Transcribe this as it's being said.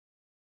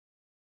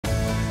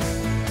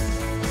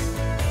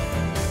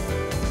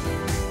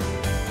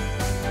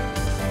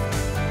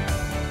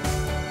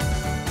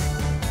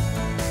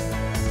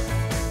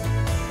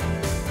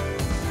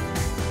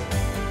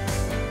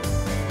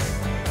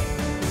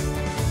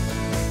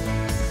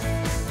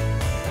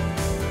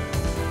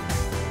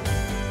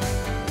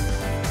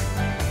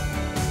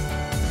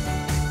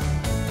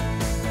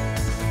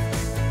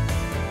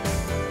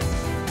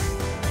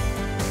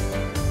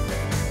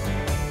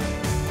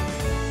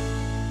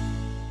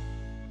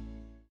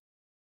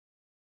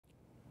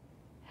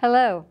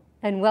Hello,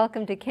 and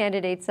welcome to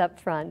Candidates Up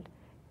Front,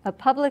 a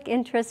public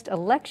interest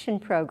election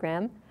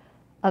program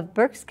of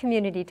Berks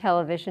Community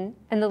Television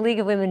and the League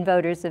of Women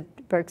Voters of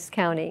Berks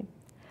County.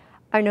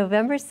 Our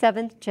November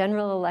 7th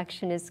general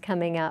election is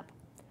coming up.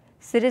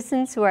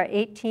 Citizens who are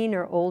 18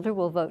 or older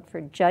will vote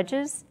for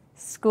judges,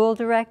 school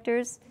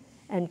directors,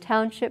 and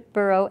township,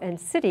 borough, and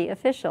city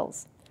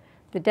officials.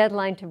 The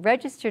deadline to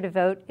register to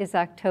vote is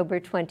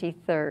October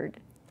 23rd.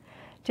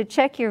 To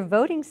check your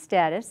voting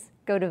status,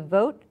 go to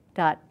vote.pa.gov.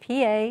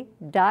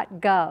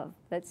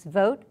 That's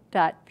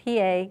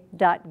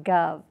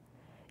vote.pa.gov.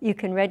 You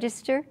can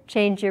register,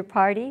 change your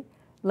party,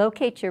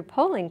 locate your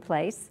polling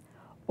place,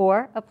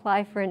 or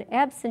apply for an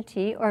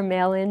absentee or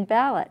mail-in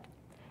ballot.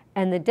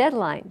 And the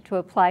deadline to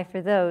apply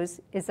for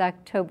those is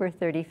October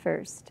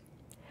 31st.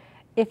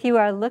 If you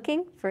are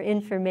looking for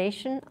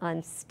information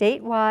on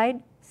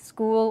statewide,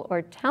 school,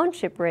 or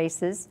township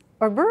races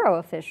or borough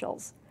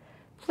officials,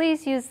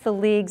 please use the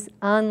League's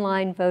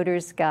online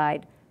voters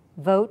guide,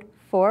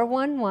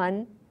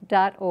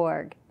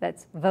 vote411.org.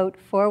 That's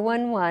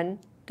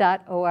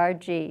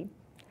vote411.org.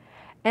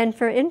 And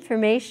for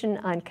information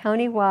on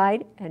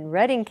countywide and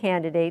Reading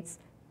candidates,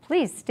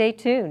 please stay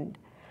tuned.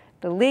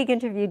 The League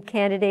interviewed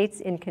candidates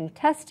in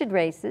contested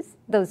races,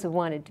 those who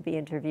wanted to be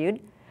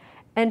interviewed,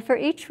 and for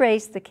each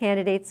race, the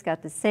candidates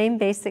got the same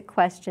basic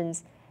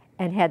questions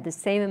and had the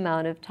same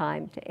amount of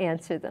time to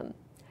answer them.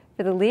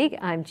 For the League,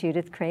 I'm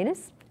Judith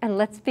Cranis, and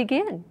let's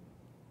begin.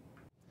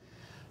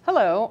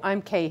 Hello,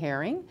 I'm Kay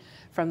Herring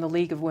from the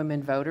League of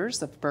Women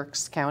Voters of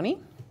Berks County,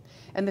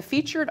 and the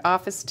featured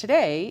office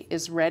today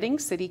is Reading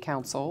City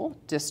Council,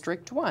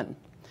 District 1.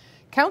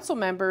 Council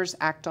members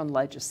act on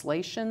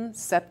legislation,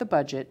 set the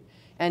budget,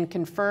 and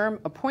confirm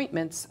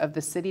appointments of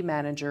the city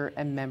manager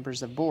and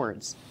members of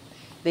boards.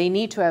 They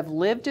need to have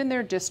lived in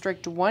their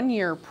district 1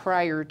 year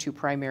prior to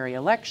primary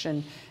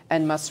election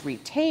and must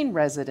retain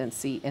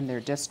residency in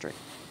their district.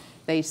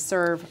 They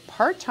serve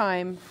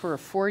part-time for a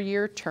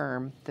 4-year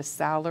term. The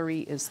salary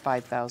is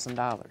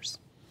 $5,000.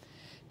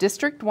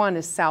 District 1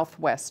 is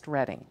Southwest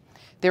Reading.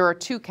 There are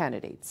 2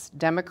 candidates,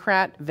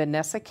 Democrat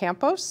Vanessa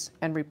Campos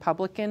and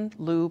Republican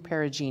Lou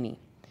Perugini.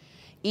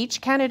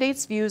 Each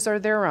candidate's views are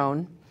their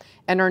own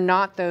and are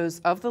not those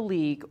of the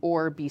League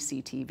or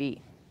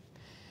BCTV.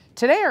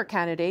 Today our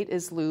candidate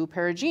is Lou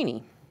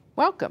Perugini.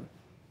 Welcome.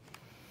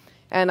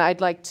 And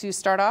I'd like to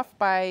start off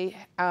by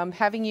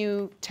having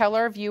you tell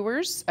our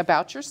viewers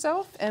about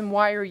yourself and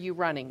why are you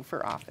running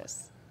for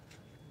office?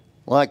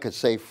 Well, I could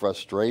say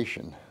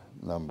frustration,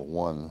 number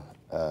one,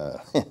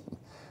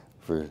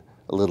 for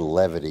a little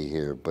levity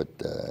here. But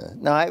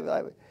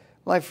no,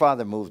 my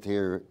father moved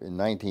here in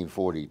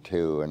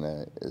 1942,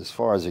 and as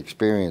far as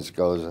experience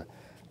goes,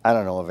 I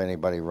don't know if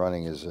anybody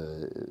running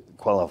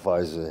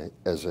qualifies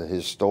as a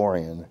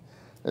historian,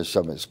 as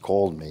some has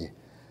called me.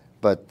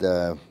 But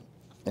you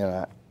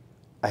know,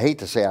 I hate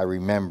to say I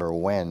remember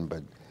when,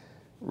 but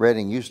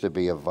Reading used to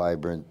be a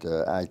vibrant,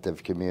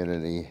 active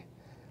community,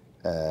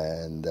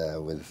 and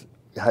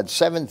had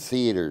 7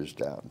 theaters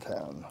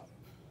downtown.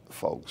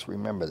 Folks,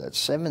 remember that,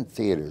 7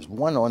 theaters,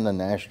 1 on the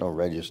National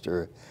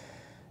Register,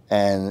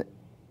 and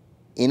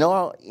in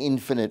our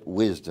infinite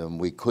wisdom,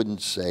 we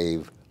couldn't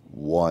save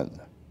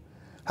 1.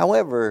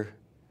 However,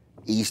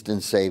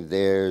 Easton saved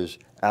theirs,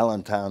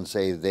 Allentown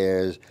saved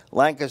theirs,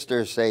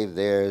 Lancaster saved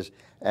theirs,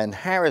 and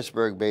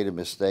Harrisburg made a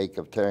mistake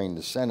of tearing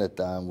the Senate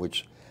down,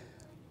 which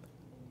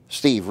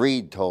Steve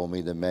Reed told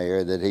me, the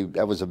mayor,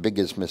 that was the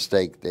biggest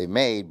mistake they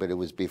made, but it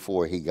was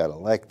before he got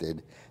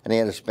elected. And he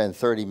had to spend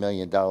 $30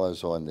 million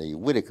on the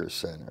Whitaker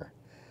Center.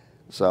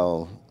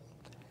 So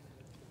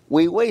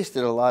we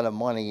wasted a lot of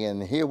money,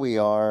 and here we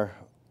are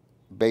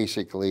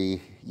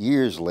basically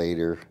years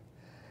later,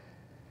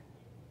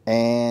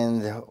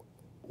 and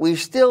we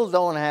still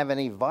don't have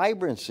any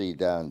vibrancy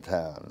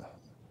downtown.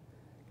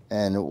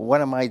 And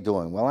what am I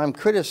doing? Well, I'm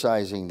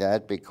criticizing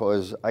that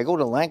because I go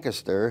to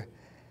Lancaster,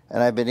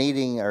 and I've been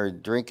eating or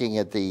drinking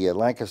at the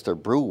Lancaster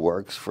Brew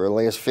Works for the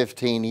last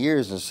 15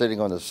 years and sitting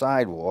on the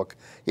sidewalk.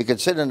 You can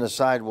sit on the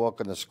sidewalk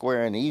in the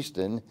square in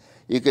Easton.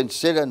 You can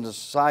sit on the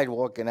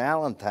sidewalk in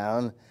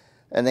Allentown,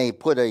 and they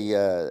put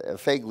a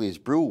Fagley's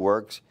Brew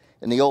Works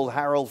in the old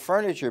Harold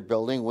Furniture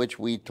Building, which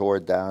we tore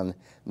down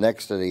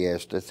next to the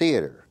Astor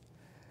Theater.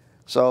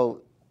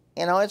 So,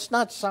 you know, it's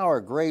not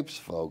sour grapes,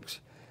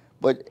 folks,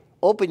 but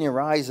open your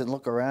eyes and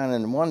look around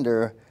and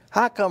wonder,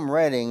 how come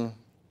Reading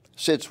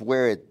sits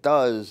where it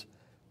does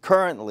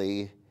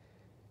currently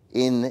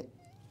in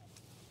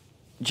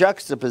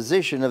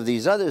juxtaposition of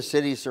these other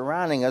cities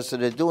surrounding us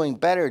that are doing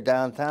better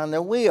downtown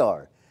than we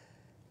are?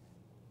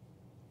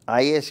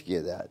 I ask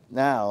you that.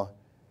 Now,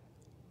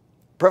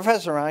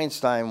 Professor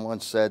Einstein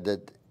once said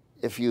that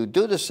if you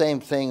do the same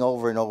thing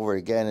over and over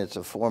again, it's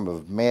a form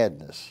of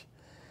madness.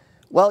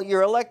 Well,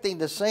 you're electing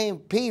the same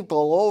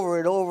people over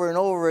and over and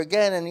over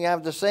again, and you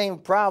have the same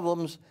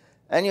problems,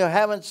 and you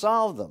haven't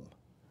solved them.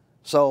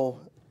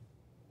 So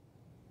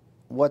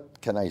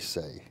what can I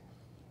say?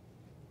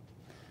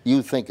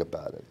 You think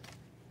about it.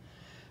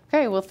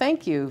 Okay, well,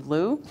 thank you,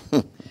 Lou.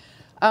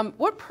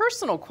 What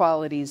personal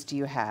qualities do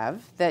you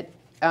have that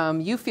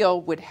you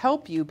feel would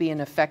help you be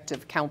an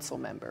effective council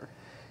member?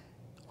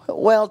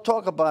 Well,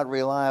 talk about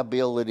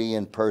reliability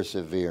and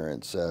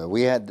perseverance.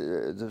 We had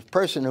the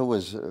person who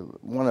was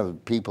one of the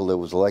people that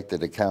was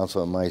elected to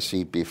council in my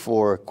seat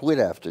before quit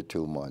after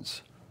 2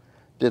 months.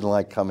 Didn't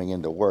like coming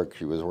into work.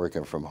 She was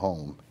working from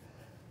home.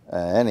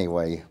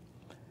 Anyway,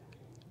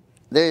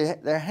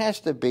 there has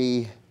to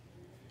be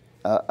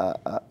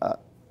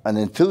an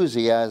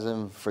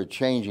enthusiasm for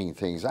changing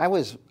things. I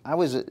was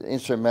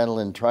instrumental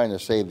in trying to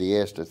save the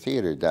Astor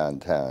Theater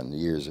downtown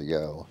years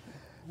ago.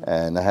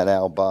 And I had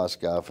Al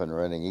Boscoff and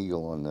Reading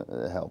Eagle on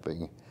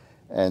helping.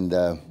 And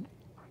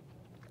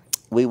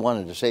we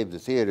wanted to save the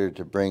theater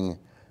to bring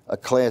a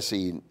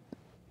classy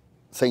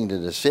thing to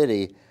the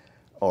city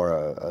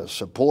or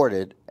support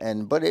it.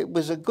 But it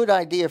was a good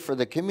idea for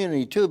the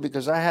community, too,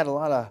 because I had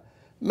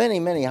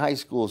many high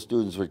school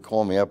students would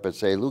call me up and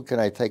say, Lou, can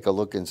I take a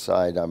look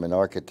inside? I'm an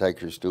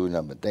architecture student,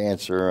 I'm a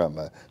dancer, I'm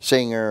a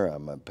singer,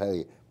 I'm a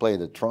play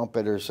the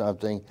trumpet or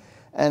something.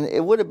 And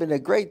it would have been a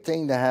great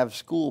thing to have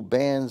school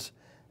bands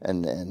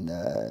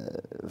and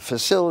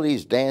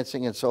facilities,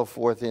 dancing and so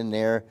forth in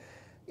there,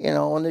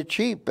 on the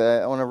cheap,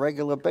 on a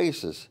regular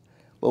basis.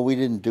 Well, we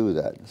didn't do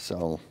that,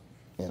 so,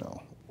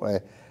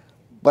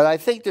 But I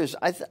think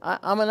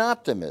I'm an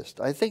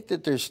optimist. I think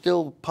that there's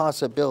still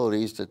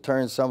possibilities to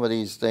turn some of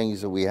these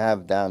things that we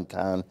have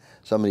downtown,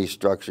 some of these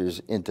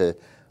structures, into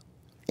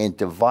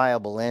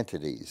viable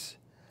entities.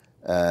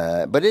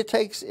 But it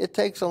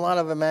takes a lot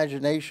of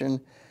imagination,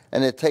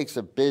 and it takes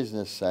a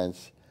business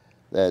sense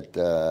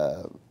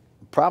that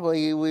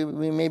probably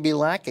we may be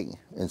lacking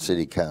in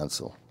city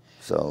council.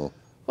 So.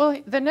 Well,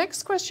 the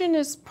next question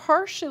is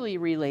partially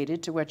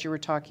related to what you were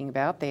talking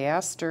about. The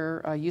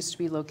Astor used to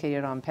be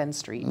located on Penn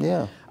Street.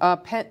 Yeah.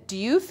 Do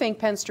you think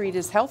Penn Street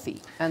is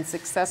healthy and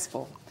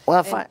successful?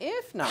 Well,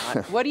 if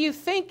not, what do you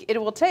think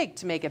it will take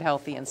to make it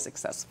healthy and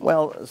successful?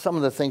 Well, some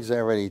of the things I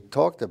already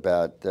talked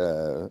about,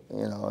 there's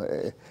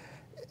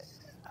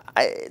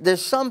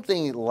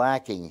something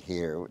lacking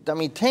here. I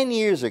mean, 10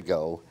 years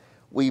ago,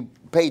 we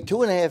paid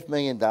 $2.5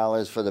 million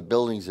for the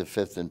buildings at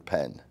 5th and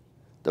Penn.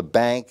 The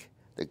bank,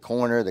 the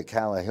corner, the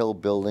Calla Hill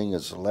building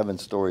is 11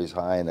 stories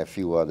high, and a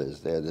few others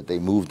there that they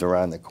moved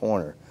around the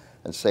corner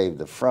and saved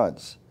the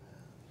fronts.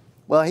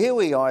 Well, here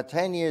we are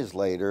 10 years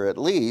later at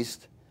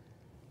least,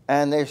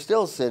 and they're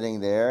still sitting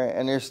there,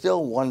 and we're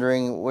still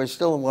wondering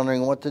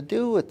what to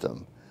do with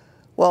them.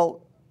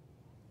 Well,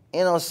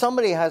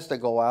 somebody has to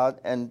go out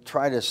and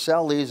try to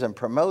sell these and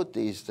promote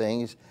these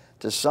things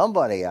to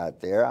somebody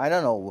out there. I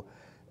don't know.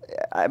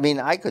 I mean,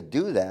 I could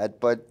do that,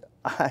 but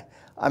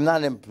I'm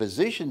not in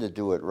position to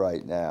do it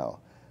right now.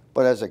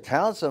 But as a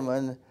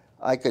councilman,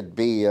 I could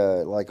be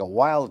like a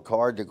wild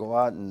card to go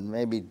out and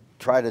maybe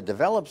try to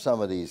develop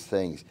some of these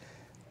things.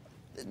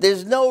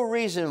 There's no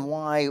reason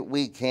why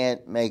we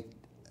can't make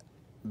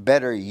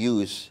better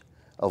use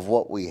of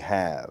what we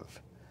have.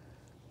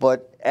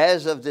 But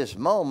as of this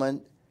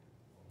moment,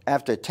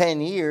 after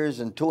 10 years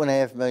and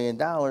 $2.5 million,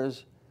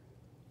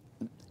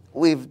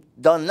 we've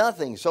done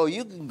nothing. So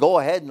you can go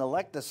ahead and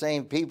elect the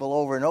same people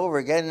over and over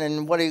again,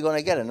 and what are you going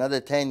to get,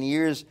 another 10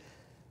 years?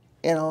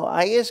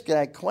 I ask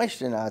that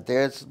question out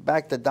there. It's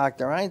back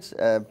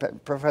to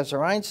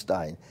Professor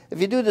Einstein.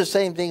 If you do the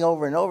same thing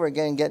over and over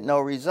again and get no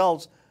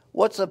results,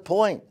 what's the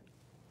point?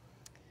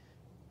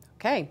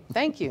 Okay,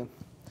 thank you.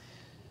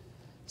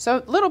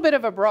 So a little bit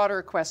of a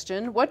broader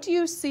question. What do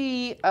you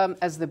see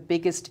as the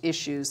biggest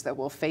issues that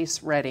will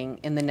face Reading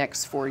in the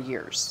next 4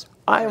 years?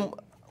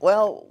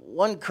 Well,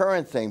 one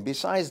current thing,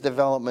 besides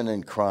development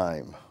and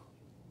crime,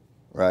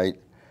 right?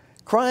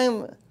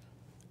 Crime,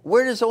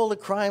 where does all the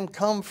crime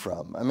come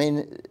from? I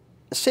mean,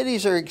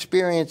 cities are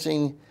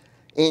experiencing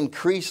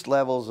increased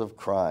levels of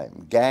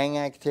crime, gang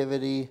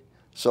activity,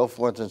 so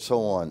forth and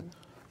so on.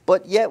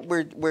 But yet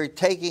we're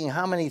taking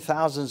how many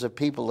thousands of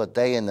people a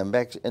day in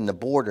the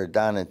border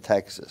down in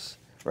Texas,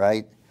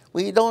 right?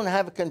 We don't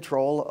have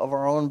control of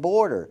our own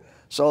border.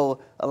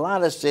 So a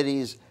lot of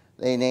cities,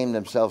 they name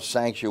themselves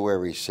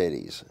sanctuary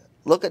cities.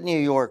 Look at New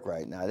York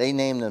right now. They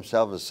name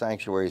themselves a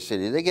sanctuary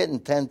city. They're getting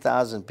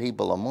 10,000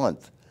 people a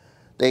month.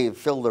 They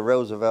fill the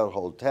Roosevelt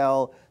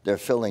Hotel. They're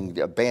filling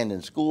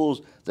abandoned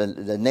schools.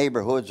 The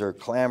neighborhoods are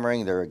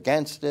clamoring. They're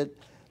against it.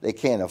 They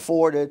can't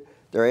afford it.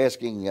 They're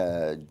asking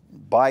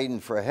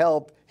Biden for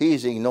help.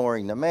 He's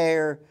ignoring the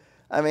mayor.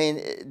 I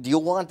mean, do you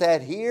want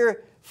that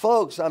here?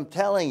 Folks, I'm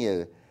telling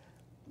you,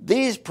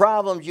 these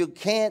problems, you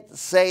can't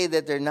say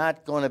that they're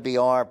not going to be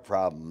our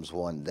problems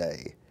one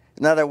day.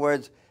 In other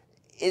words,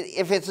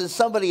 if it's in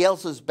somebody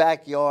else's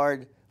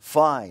backyard,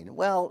 fine.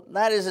 Well,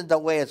 that isn't the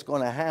way it's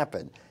going to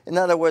happen. In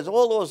other words,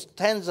 all those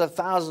tens of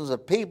thousands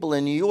of people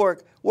in New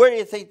York, where do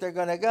you think they're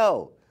going to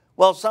go?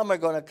 Well, some are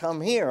going to come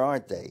here,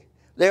 aren't they?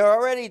 They're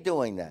already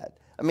doing that.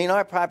 I mean,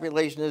 our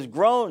population has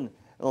grown in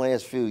the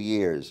last few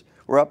years.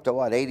 We're up to,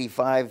 what,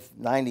 85,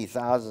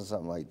 90,000,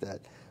 something like that.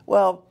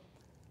 Well,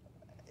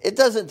 it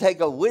doesn't take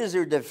a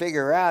wizard to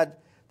figure out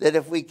that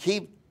if we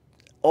keep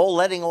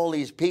letting all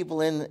these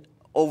people in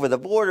over the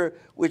border,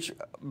 which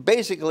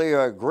basically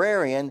are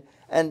agrarian,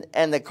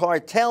 and the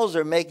cartels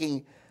are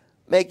making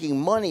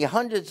making money,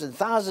 hundreds and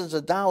thousands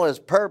of dollars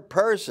per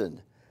person.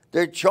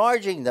 They're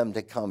charging them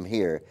to come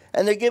here,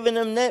 and they're giving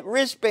them net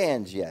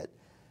wristbands yet.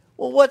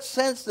 Well, what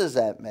sense does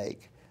that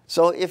make?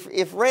 So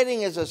if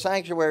Reading is a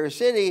sanctuary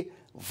city,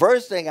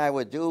 first thing I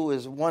would do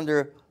is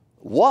wonder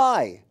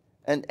why,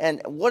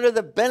 and what are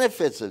the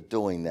benefits of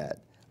doing that?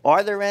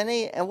 Are there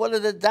any, and what are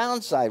the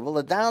downside? Well,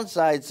 the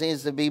downside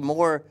seems to be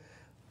more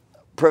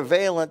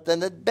prevalent than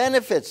the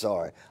benefits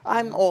are.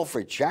 I'm all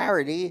for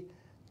charity.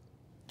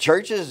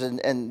 Churches,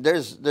 and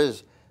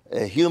there's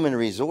human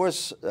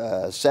resource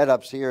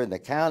setups here in the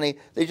county.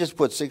 They just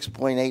put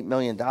 $6.8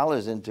 million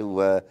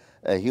into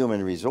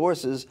human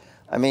resources.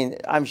 I mean,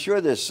 I'm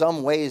sure there's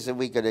some ways that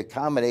we could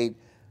accommodate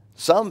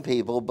some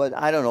people, but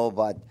I don't know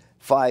about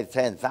 5,000,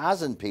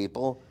 10,000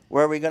 people.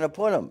 Where are we going to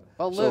put them?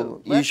 Well,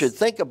 so you should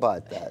think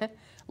about that.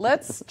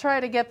 Let's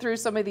try to get through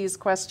some of these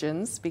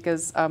questions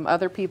because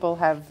other people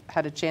have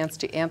had a chance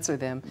to answer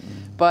them.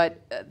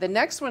 But the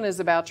next one is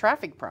about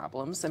traffic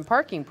problems and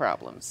parking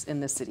problems in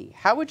the city.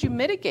 How would you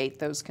mitigate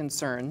those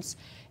concerns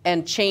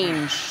and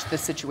change the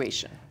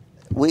situation?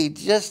 We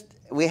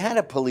had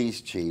a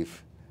police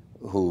chief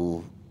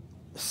who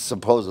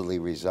supposedly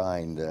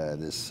resigned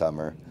this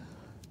summer,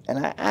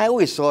 and I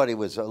always thought he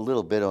was a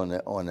little bit on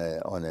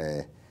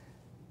a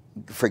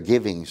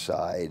forgiving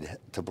side,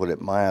 to put it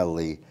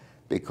mildly,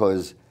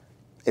 because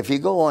if you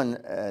go on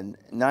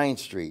 9th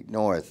Street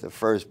North, the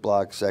first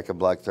block, second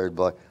block, third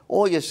block,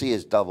 all you see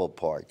is double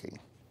parking,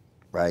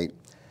 right?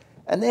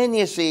 And then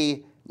you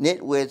see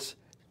nitwits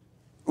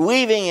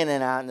weaving in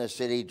and out in the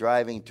city,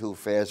 driving too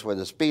fast, where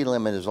the speed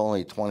limit is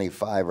only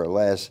 25 or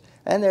less,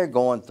 and they're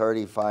going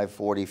 35,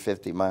 40,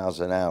 50 miles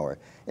an hour.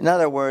 In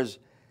other words,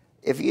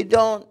 if you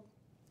don't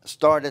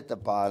start at the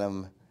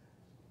bottom,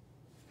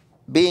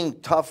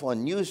 being tough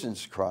on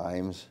nuisance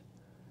crimes,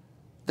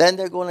 then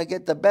they're going to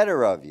get the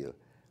better of you.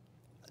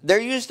 There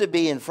used to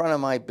be in front of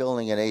my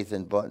building at 8th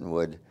and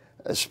Buttonwood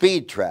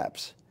speed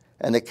traps,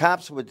 and the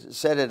cops would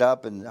set it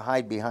up and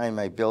hide behind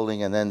my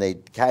building, and then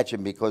they'd catch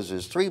them because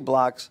there's 3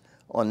 blocks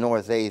on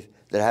North 8th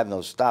that have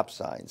no stop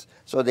signs.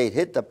 So they'd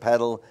hit the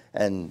pedal,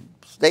 and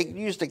they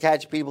used to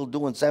catch people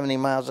doing 70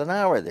 miles an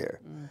hour there.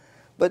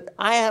 But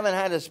I haven't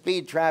had a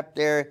speed trap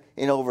there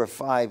in over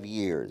 5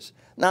 years.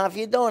 Now, if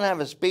you don't have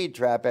a speed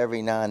trap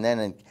every now and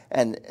then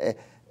and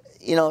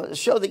you know,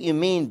 show that you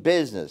mean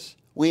business.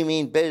 We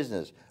mean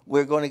business.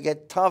 We're going to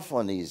get tough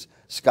on these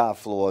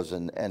scofflaws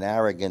and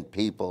arrogant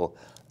people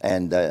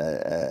and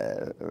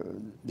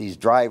these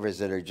drivers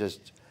that are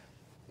just,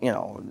 you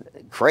know,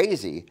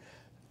 crazy.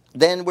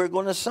 Then we're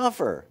going to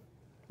suffer.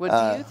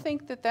 Well, do you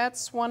think that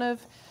that's one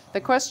of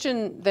the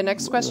question? The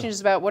next question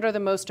is about what are the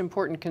most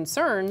important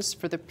concerns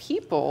for the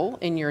people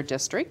in your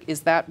district?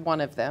 Is that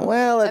one of them?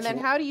 Well, and then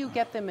how do you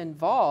get them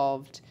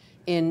involved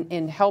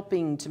in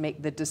helping to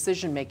make the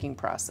decision-making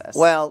process?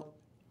 Well,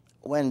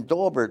 when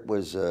Daubert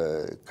was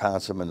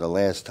councilman the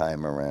last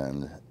time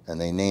around,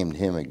 and they named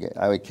him again,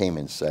 I came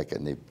in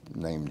second. They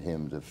named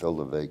him to fill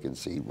the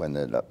vacancy when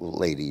the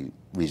lady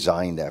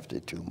resigned after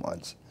 2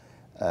 months.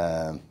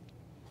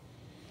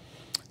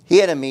 He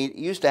had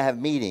used to have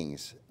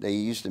meetings. They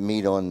used to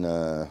meet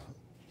on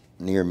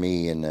near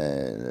me in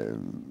a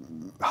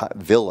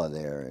villa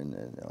there,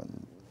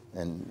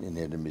 and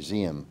near the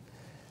museum.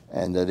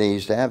 And they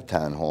used to have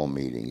town hall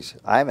meetings.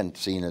 I haven't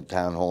seen a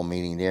town hall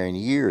meeting there in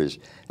years.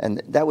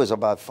 And that was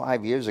about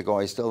 5 years ago.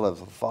 I still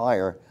have a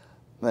flyer.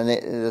 And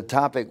the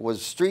topic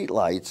was street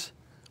lights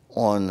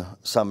on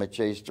Summit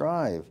Chase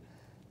Drive.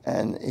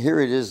 And here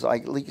it is, I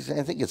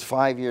think it's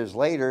 5 years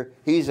later.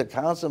 He's a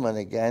councilman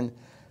again.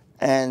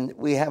 And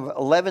we have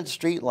 11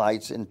 street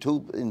lights in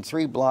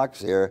 3 blocks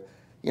there.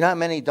 You know how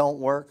many don't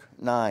work?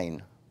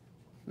 9.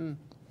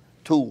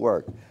 2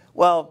 work.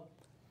 Well,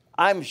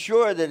 I'm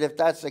sure that if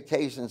that's the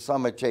case in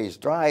Summit Chase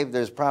Drive,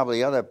 there's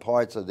probably other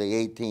parts of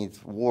the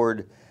 18th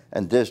Ward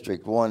and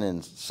District 1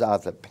 in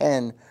south of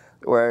Penn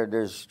where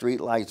there's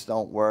street lights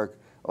don't work,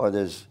 or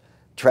there's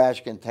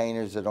trash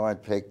containers that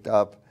aren't picked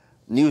up,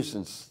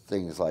 nuisance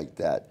things like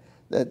that,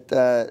 that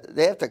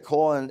they have to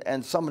call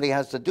and somebody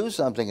has to do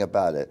something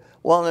about it.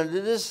 Well, in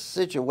this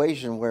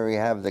situation where we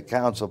have the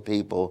council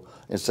people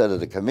instead of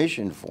the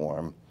commission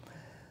form,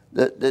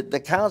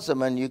 the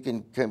councilman, you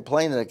can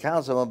complain to the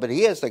councilman, but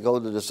he has to go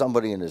to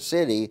somebody in the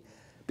city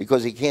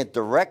because he can't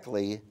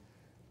directly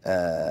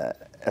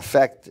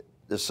affect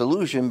the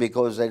solution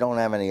because they don't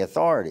have any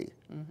authority.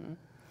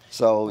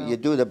 So you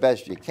do the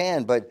best you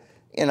can, but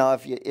you know,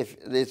 if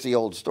it's the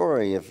old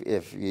story,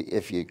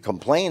 if you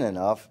complain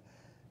enough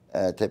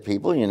to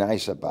people, you're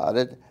nice about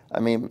it. I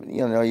mean,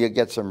 you know, you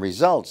get some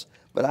results,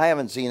 but I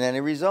haven't seen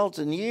any results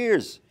in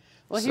years.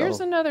 Well, here's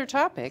another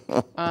topic.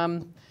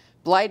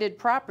 Blighted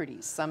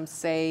properties. Some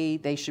say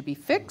they should be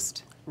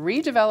fixed,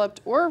 redeveloped,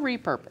 or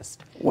repurposed.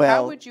 Well,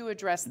 how would you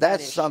address that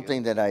that's issue?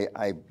 something that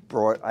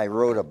I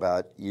wrote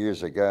about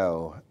years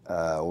ago,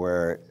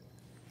 where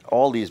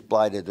all these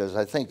blighted, there's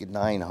I think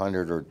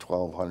 900 or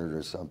 1,200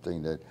 or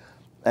something that,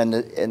 and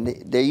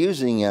they're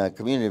using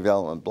community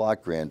development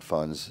block grant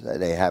funds that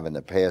they have in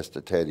the past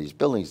to tear these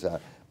buildings down.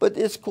 but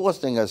it's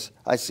costing us,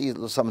 I see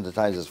some of the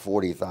times it's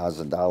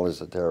 $40,000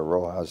 to tear a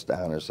row house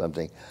down or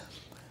something.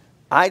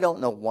 I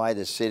don't know why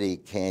the city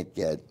can't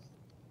get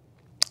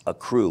a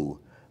crew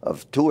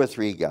of 2 or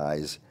 3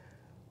 guys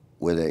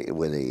with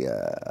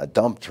a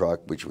dump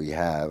truck, which we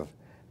have,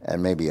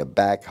 and maybe a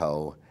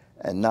backhoe,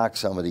 and knock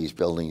some of these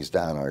buildings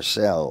down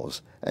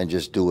ourselves and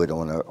just do it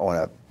on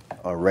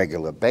a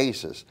regular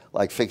basis,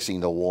 like fixing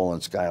the wall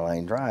on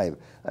Skyline Drive.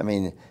 I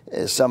mean,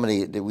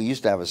 we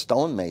used to have a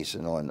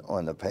stonemason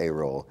on the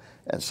payroll,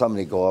 and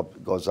somebody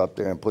goes up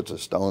there and puts a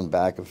stone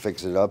back and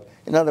fixes it up.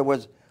 In other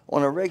words,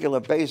 on a regular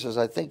basis,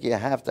 I think you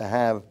have to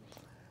have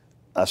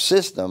a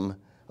system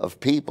of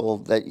people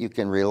that you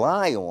can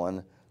rely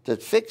on to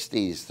fix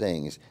these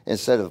things,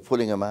 instead of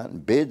putting them out in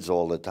bids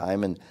all the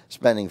time and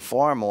spending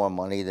far more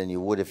money than you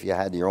would if you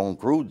had your own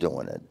crew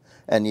doing it.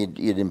 And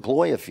you'd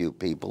employ a few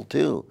people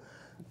too.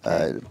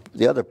 Okay.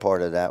 The other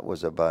part of that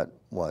was about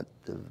what,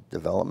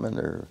 development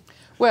or?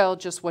 Well,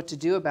 just what to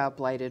do about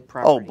blighted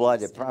properties. Oh,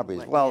 blighted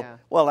properties.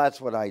 Well,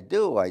 that's what I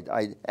do.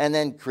 And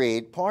then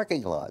create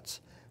parking lots.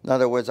 In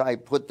other words, I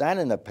put that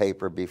in the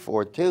paper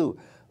before too.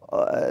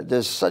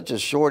 There's such a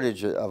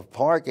shortage of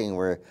parking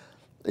where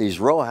these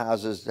row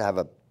houses have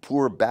a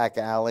poor back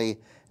alley,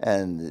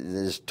 and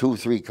there's 2 or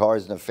 3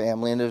 cars in a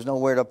family, and there's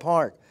nowhere to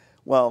park.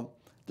 Well,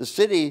 the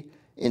city,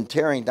 in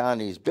tearing down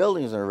these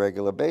buildings on a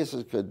regular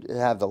basis, could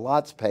have the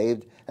lots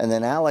paved and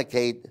then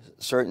allocate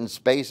certain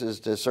spaces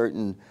to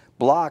certain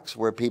blocks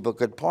where people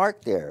could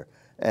park there.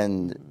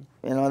 And,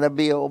 you know, that'd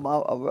be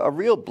a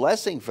real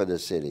blessing for the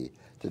city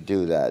to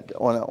do that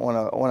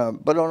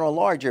but on a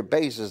larger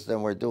basis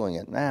than we're doing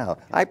it now.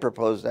 I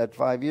proposed that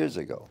 5 years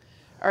ago.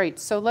 All right,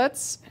 so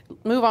let's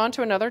move on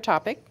to another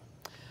topic.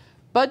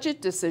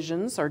 Budget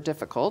decisions are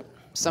difficult.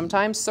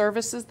 Sometimes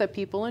services that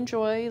people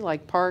enjoy,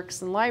 like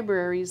parks and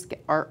libraries,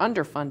 are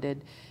underfunded,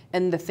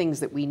 and the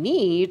things that we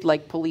need,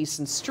 like police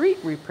and street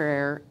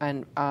repair,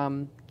 and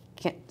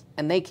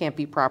they can't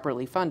be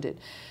properly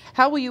funded.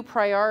 How will you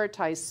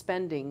prioritize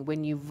spending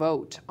when you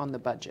vote on the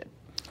budget?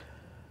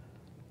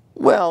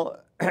 Well,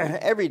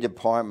 every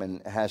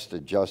department has to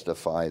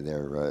justify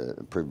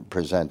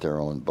present their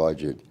own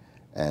budget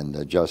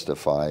and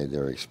justify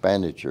their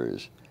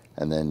expenditures,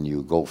 and then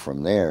you go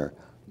from there.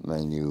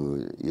 And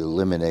you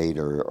eliminate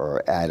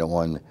or add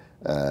on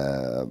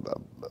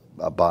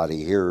a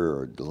body here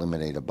or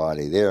eliminate a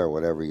body there,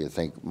 whatever you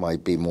think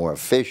might be more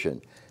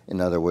efficient. In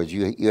other words,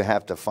 you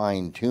have to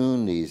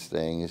fine-tune these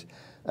things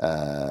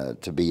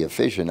to be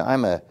efficient.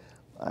 I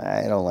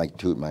don't like to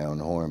toot my own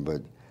horn,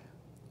 but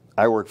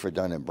I worked for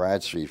Dun &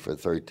 Bradstreet for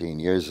 13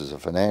 years as a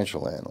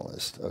financial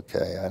analyst,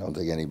 okay? I don't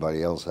think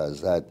anybody else has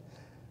that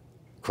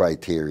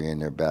criteria in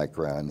their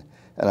background.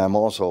 And I'm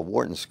also a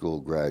Wharton School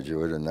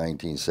graduate, a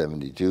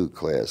 1972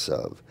 class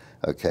of,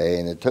 okay?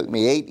 And it took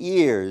me 8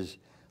 years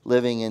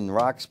living in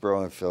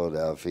Roxborough in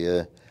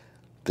Philadelphia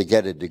to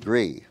get a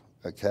degree,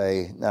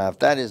 okay? Now, if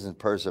that isn't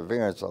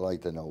perseverance, I'd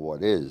like to know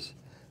what is.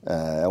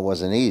 It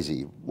wasn't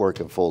easy,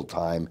 working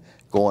full-time,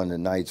 going to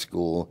night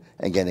school,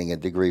 and getting a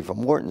degree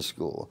from Wharton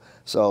School.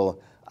 So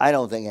I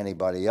don't think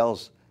anybody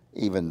else,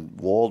 even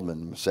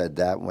Waldman said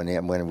that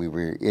when we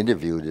were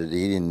interviewed, that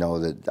he didn't know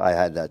that I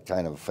had that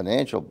kind of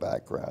financial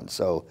background.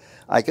 So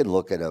I could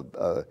look at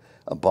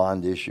a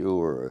bond issue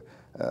or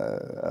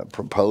a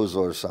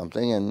proposal or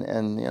something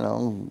and you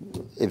know,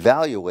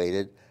 evaluate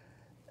it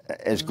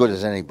as good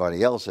as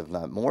anybody else, if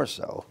not more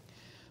so.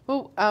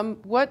 Well,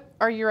 what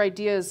are your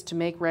ideas to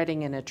make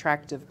Reading an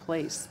attractive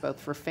place, both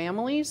for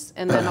families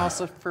and then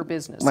also for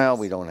businesses? Well,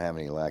 we don't have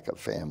any lack of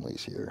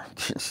families here.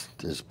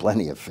 There's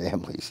plenty of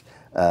families.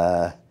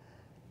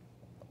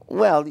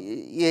 Well,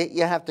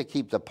 you have to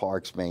keep the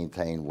parks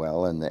maintained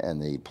well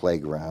and the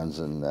playgrounds,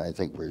 and I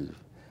think we're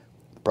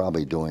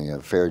probably doing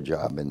a fair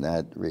job in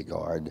that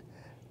regard.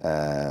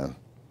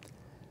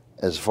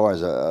 As far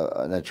as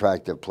an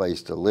attractive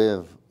place to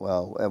live,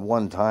 well, at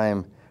one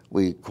time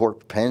we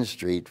corked Penn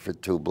Street for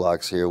 2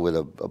 blocks here with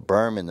a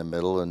berm in the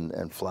middle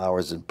and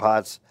flowers in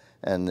pots,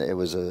 and it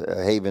was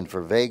a haven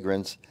for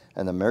vagrants,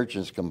 and the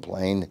merchants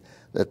complained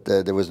that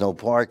there was no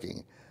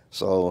parking.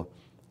 So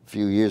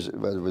few years, it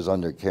was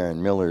under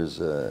Karen Miller's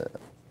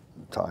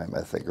time,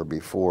 I think, or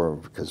before,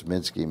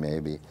 Kosminski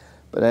maybe.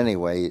 But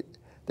anyway,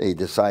 they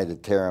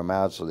decided to tear them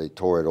out, so they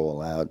tore it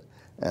all out,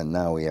 and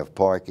now we have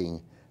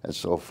parking and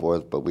so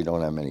forth, but we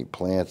don't have many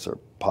plants or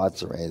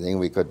pots or anything.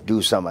 We could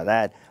do some of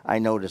that. I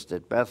noticed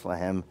that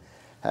Bethlehem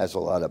has a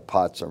lot of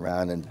pots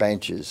around and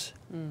benches,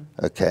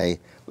 okay?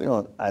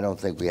 I don't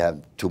think we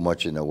have too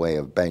much in the way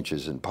of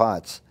benches and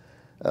pots,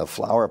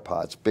 flower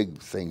pots, big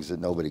things that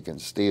nobody can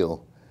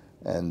steal.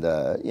 And,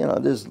 you know,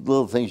 there's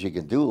little things you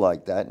can do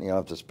like that, and you don't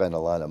have to spend a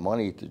lot of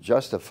money to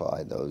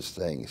justify those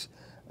things.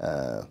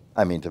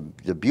 I mean,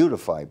 to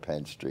beautify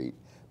Penn Street,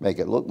 make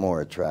it look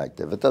more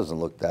attractive. It doesn't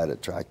look that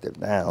attractive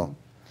now.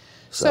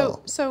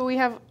 So we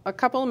have a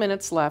couple of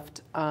minutes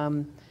left.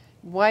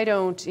 Why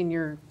don't, in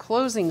your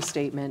closing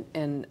statement,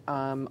 and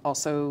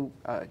also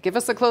give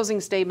us a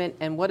closing statement,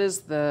 and what is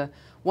the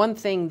one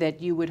thing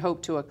that you would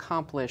hope to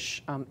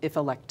accomplish if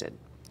elected?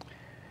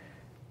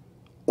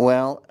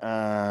 Well,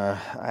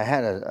 I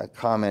had a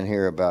comment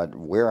here about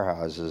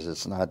warehouses.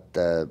 It's not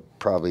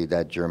probably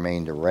that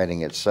germane to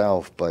Reading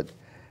itself, but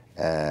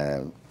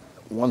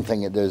one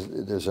thing,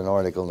 there's an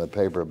article in the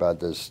paper about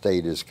the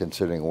state is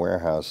considering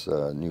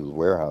new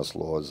warehouse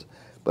laws.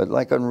 But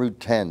like on Route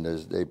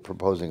 10, they're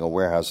proposing a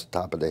warehouse at the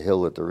top of the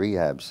hill at the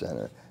rehab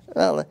center.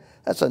 Well,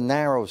 that's a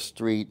narrow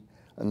street,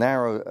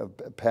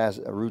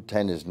 Route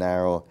 10 is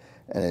narrow,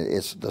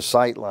 and the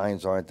sight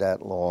lines aren't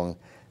that long.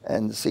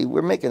 And see,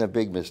 we're making a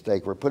big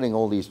mistake. We're putting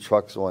all these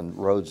trucks on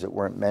roads that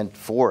weren't meant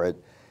for it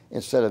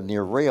instead of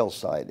near rail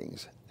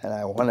sidings. And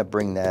I want to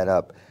bring that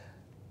up.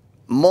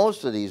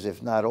 Most of these,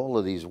 if not all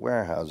of these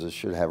warehouses,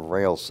 should have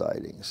rail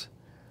sidings.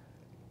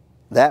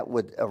 That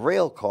would, a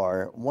rail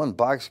car, one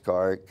box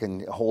car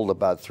can hold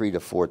about 3 to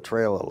 4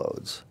 trailer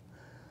loads.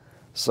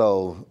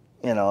 So,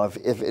 you know,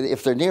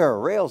 if they're near a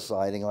rail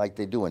siding like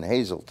they do in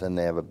Hazleton,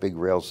 they have a big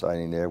rail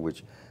siding there,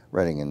 which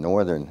Reading and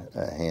Northern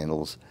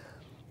handles.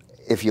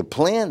 If you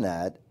plan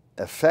that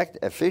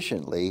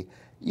efficiently,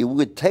 you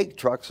would take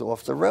trucks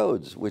off the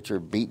roads, which are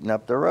beating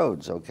up the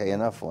roads. Okay,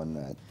 enough on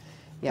that.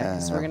 Yeah,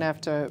 because we're going to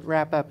have to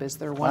wrap up. Is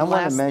there one I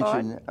last want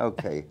to mention,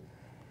 okay,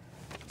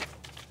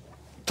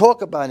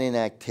 talk about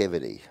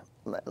inactivity.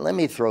 Let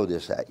me throw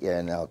this at you,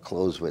 and I'll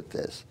close with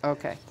this.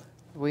 Okay.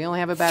 We only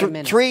have about a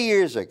minute. 3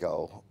 years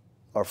ago,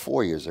 or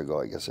 4 years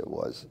ago, I guess it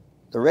was,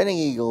 the Reading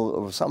Eagle,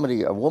 or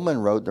a woman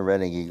wrote in the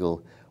Reading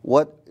Eagle,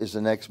 what is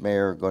the next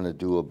mayor going to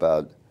do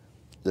about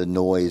the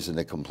noise and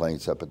the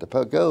complaints up at the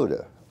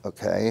pagoda,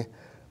 okay?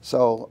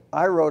 So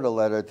I wrote a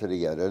letter to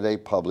the editor. They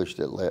published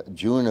it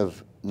June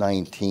of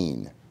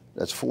 19.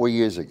 That's 4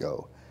 years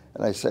ago.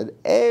 And I said,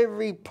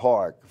 every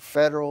park,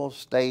 federal,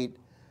 state,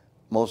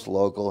 most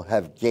local,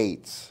 have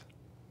gates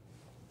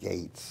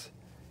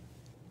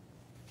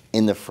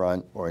in the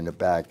front or in the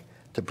back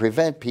to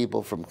prevent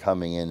people from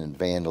coming in and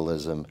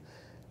vandalism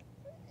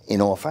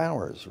in off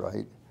hours,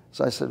 right?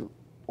 So I said,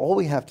 all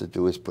we have to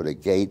do is put a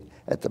gate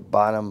at the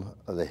bottom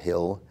of the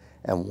hill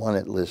and one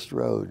at List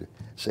Road,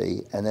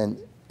 see? And then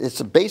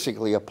it's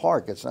basically a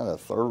park. It's not a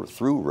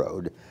through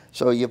road.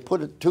 So you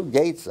put 2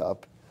 gates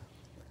up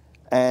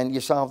and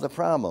you solve the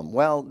problem.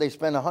 Well, they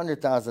spent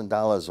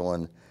 $100,000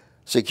 on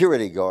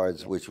security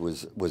guards, which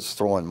was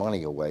throwing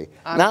money away.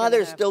 Now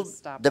they're still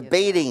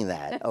debating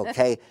that,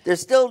 okay? They're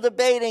still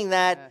debating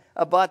that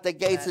about the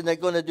gates, and they're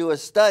going to do a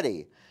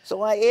study.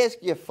 So I ask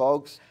you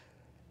folks,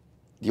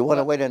 do you want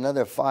to wait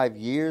another 5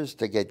 years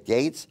to get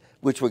gates,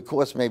 which would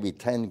cost maybe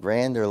 10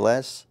 grand or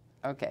less?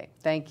 Okay,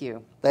 thank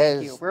you.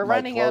 Thank you. We're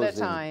running out of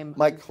time.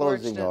 My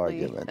closing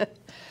argument.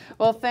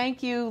 Well,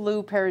 thank you,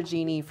 Lou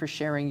Perugini, for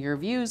sharing your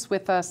views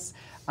with us.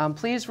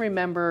 Please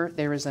remember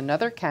there is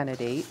another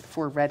candidate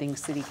for Reading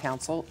City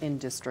Council in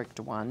District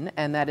 1,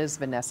 and that is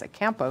Vanessa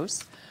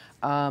Campos.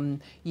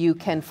 You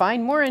can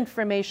find more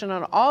information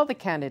on all the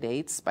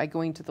candidates by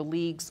going to the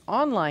League's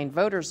online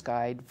voters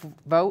guide,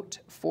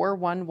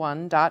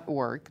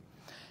 vote411.org.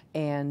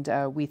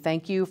 And we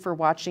thank you for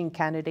watching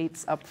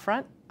Candidates Up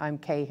Front. I'm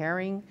Kay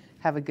Herring.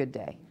 Have a good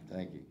day.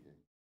 Thank you.